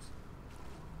no box.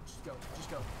 Just go. Just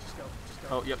go. Just go. Just go.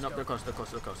 Oh, yep, nope, they're close, they're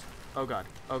close, they're close. Oh god.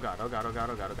 Oh god, oh god, oh god,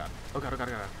 oh god, oh god. Oh god, oh god,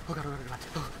 oh god. Oh god, oh god,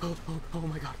 oh god. Oh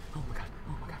my god. Oh my god.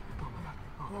 Oh my god. Oh my god.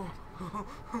 Oh my god.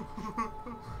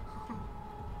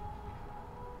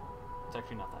 It's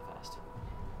actually not that fast.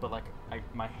 But like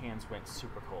my hands went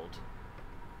super cold.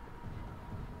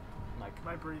 Like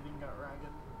my breathing got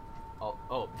ragged.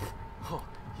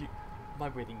 My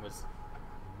breathing was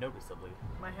noticeably.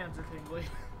 My hands are tingly.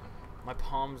 My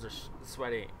palms are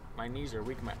sweaty. My knees are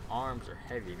weak. My arms are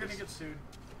heavy. You're gonna get sued.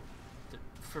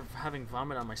 For having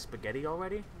vomit on my spaghetti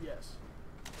already? Yes.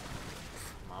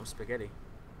 Mom's spaghetti.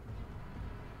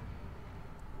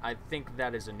 I think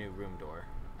that is a new room door.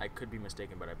 I could be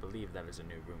mistaken, but I believe that is a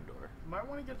new room door. You might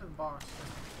want to get to the box.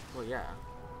 Well, yeah.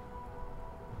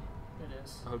 It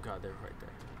is. Oh god, they're right there.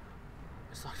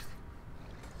 It's not...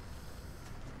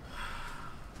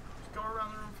 Just go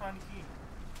around the room and find a key.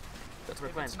 That's my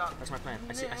plan. That's my plan.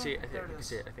 I see it. I think I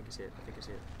see it. I think I see it. I think I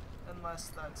see it. Unless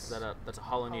that's... That's a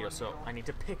hollow needle, so I need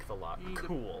to pick the lock.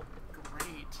 Cool.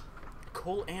 Great.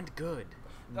 Cool and good.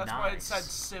 That's nice. why it said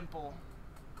simple.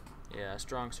 Yeah,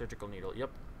 strong surgical needle.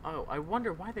 Yep. Oh, I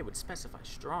wonder why they would specify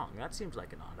strong. That seems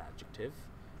like an odd adjective.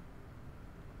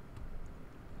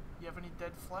 You have any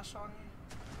dead flesh on you?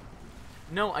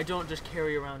 No, I don't just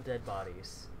carry around dead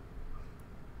bodies.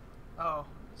 Oh,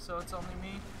 so it's only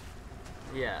me?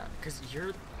 Yeah, because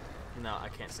you're... No, I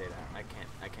can't say that. I can't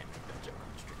make that joke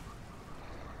on stream.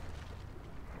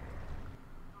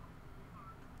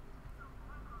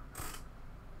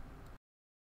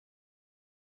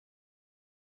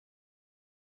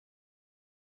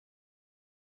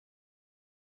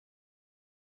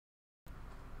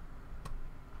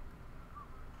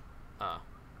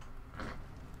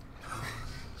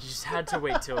 just had to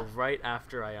wait till right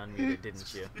after I unmuted,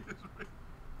 didn't you?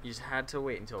 You just had to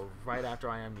wait until right after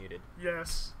I unmuted.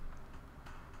 Yes.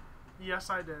 Yes,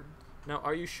 I did. Now,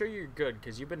 are you sure you're good?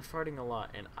 Because you've been farting a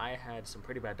lot, and I had some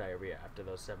pretty bad diarrhea after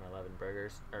those 7-Eleven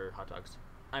burgers, or hot dogs.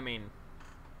 I mean,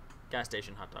 gas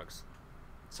station hot dogs.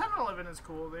 7-Eleven is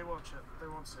cool. They won't ship. They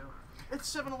won't sue.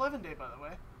 It's 7-Eleven day, by the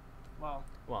way. Well,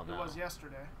 no. It was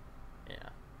yesterday. Yeah.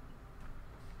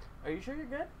 Are you sure you're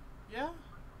good? Yeah.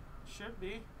 Should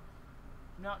be.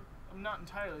 I'm not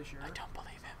entirely sure. I don't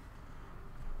believe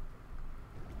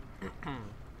him.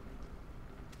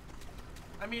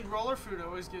 I mean, roller food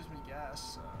always gives me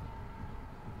gas, so...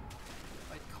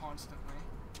 like, constantly.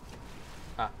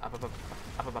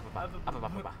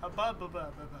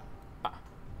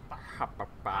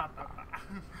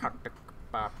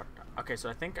 Okay, so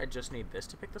I think I just need this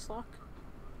to pick this lock.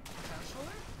 Potentially?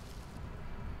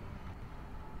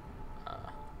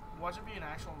 Watch it be an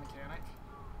actual mechanic.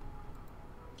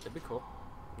 That'd be cool.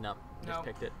 No, just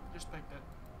picked it. Just picked it.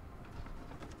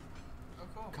 Oh,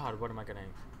 cool. God, what am I gonna...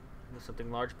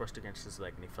 Something large brushed against his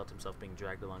leg, and he felt himself being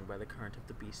dragged along by the current of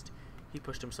the beast. He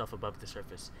pushed himself above the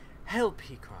surface. "Help!"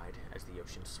 he cried, as the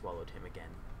ocean swallowed him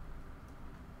again.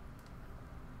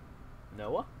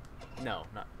 Noah? No,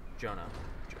 not Jonah.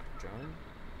 Jonah?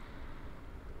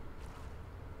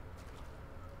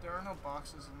 There are no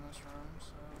boxes in this room,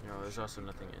 so... No, there's also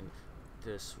nothing in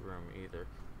this room either.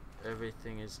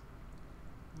 Everything is...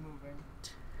 moving.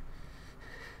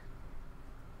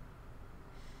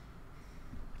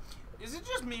 Is it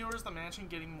just me, or is the mansion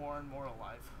getting more and more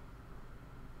alive?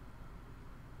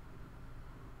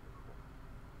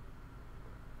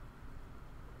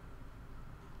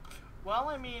 Well,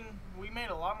 I mean, we made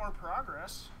a lot more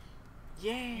progress.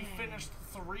 Yeah! You finished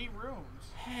 3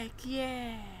 rooms. Heck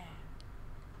yeah!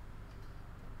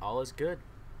 All is good.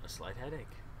 A slight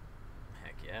headache.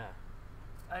 Heck yeah.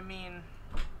 I mean...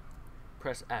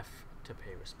 Press F to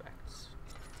pay respects.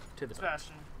 To the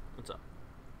Sebastian. What's up?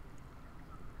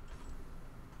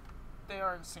 They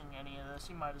aren't seeing any of this.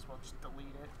 You might as well just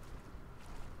delete it.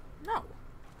 No.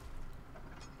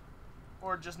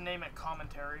 Or just name it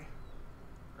commentary.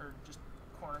 Or just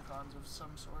cornicons of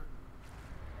some sort.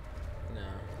 No.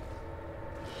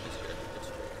 It's good. It's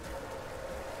good.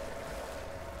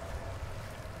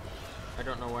 I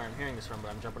don't know where I'm hearing this from,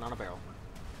 but I'm jumping on a barrel.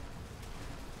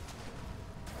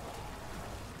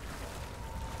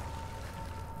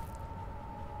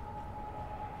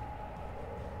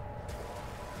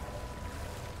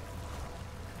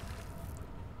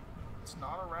 It's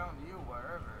not around you,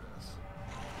 wherever it is.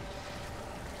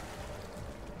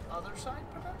 Other side,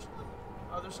 potentially?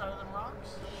 Other side of them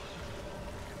rocks?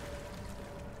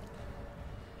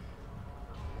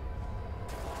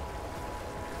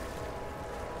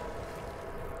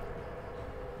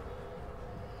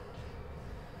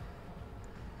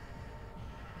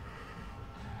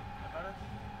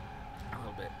 A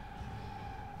little bit.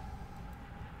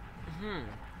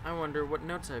 I wonder what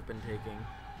notes I've been taking.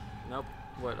 Nope.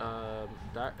 What,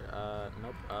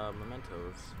 nope,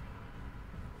 mementos.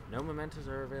 No mementos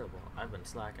are available. I've been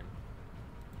slacking.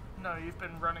 No, you've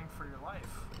been running for your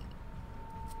life.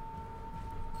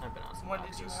 I've been on some When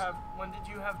boxes. did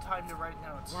you have time to write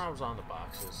notes? When I was on the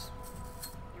boxes.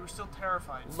 You were still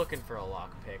terrified. Looking for a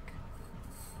lockpick.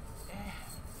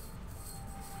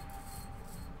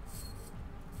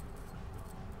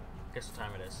 Guess what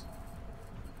time it is?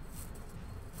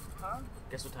 Huh?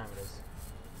 Guess what time it is?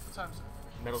 What time is it?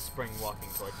 Metal spring walking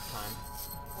toy time.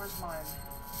 Where's mine?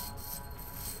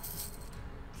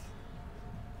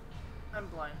 I'm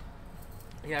blind.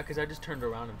 Yeah, because I just turned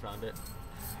around and found it.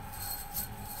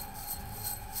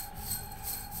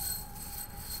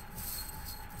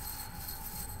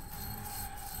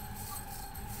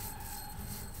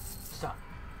 Stop.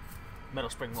 Metal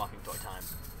spring walking toy time.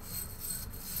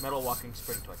 Metal walking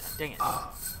spring toy time. Dang it.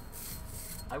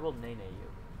 I will nay you.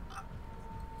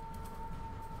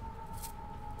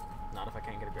 Not if I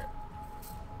can't get a grip.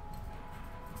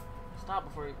 Stop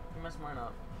before you mess mine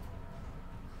up.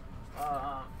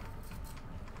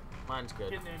 Mine's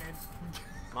good. Get nay-nayed.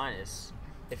 Mine is,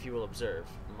 if you will observe,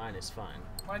 mine is fine.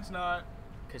 Mine's not.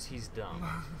 Because he's dumb.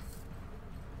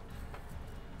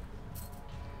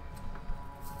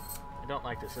 I don't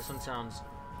like this. This one sounds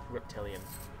reptilian.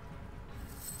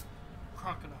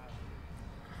 Crocodile.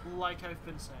 Like I've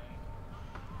been saying.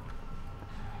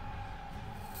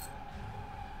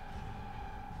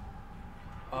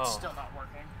 It's still not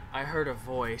working. I heard a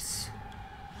voice.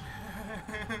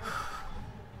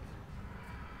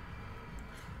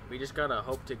 We just gotta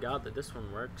hope to God that this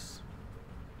one works.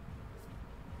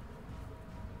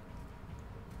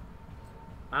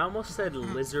 I almost said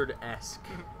lizard-esque.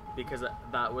 because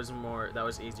that was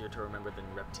easier to remember than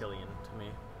reptilian to me.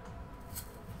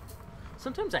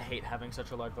 Sometimes I hate having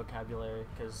such a large vocabulary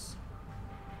because,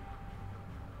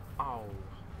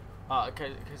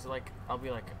 because like I'll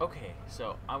be like, okay,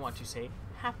 so I want to say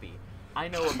happy. I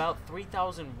know about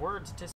 3,000 words to